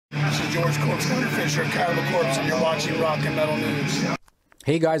George Corpse Wonderfisher, Carnival Corpse, and you're watching Rock and Metal News.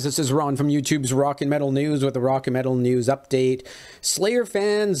 Hey guys, this is Ron from YouTube's Rock and Metal News with the Rock and Metal News update. Slayer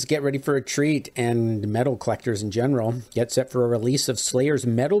fans, get ready for a treat, and metal collectors in general, get set for a release of Slayer's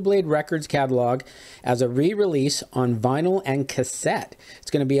Metal Blade Records catalog as a re-release on vinyl and cassette.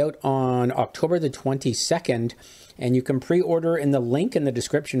 It's going to be out on October the 22nd, and you can pre-order in the link in the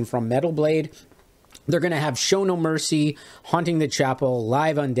description from Metal Blade. They're going to have Show No Mercy, Haunting the Chapel,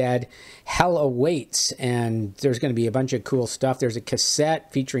 Live Undead, Hell Awaits, and there's going to be a bunch of cool stuff. There's a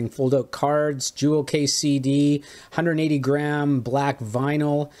cassette featuring fold-out cards, jewelcase CD, 180-gram black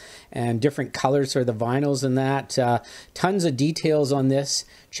vinyl, and different colors for the vinyls and that. Tons of details on this.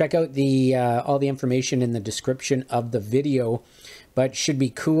 Check out the all the information in the description of the video. But should be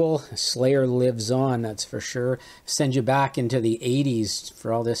cool. Slayer lives on, that's for sure. Send you back into the 80s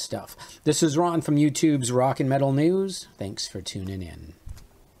for all this stuff. This is Ron from YouTube's Rock and Metal News. Thanks for tuning in.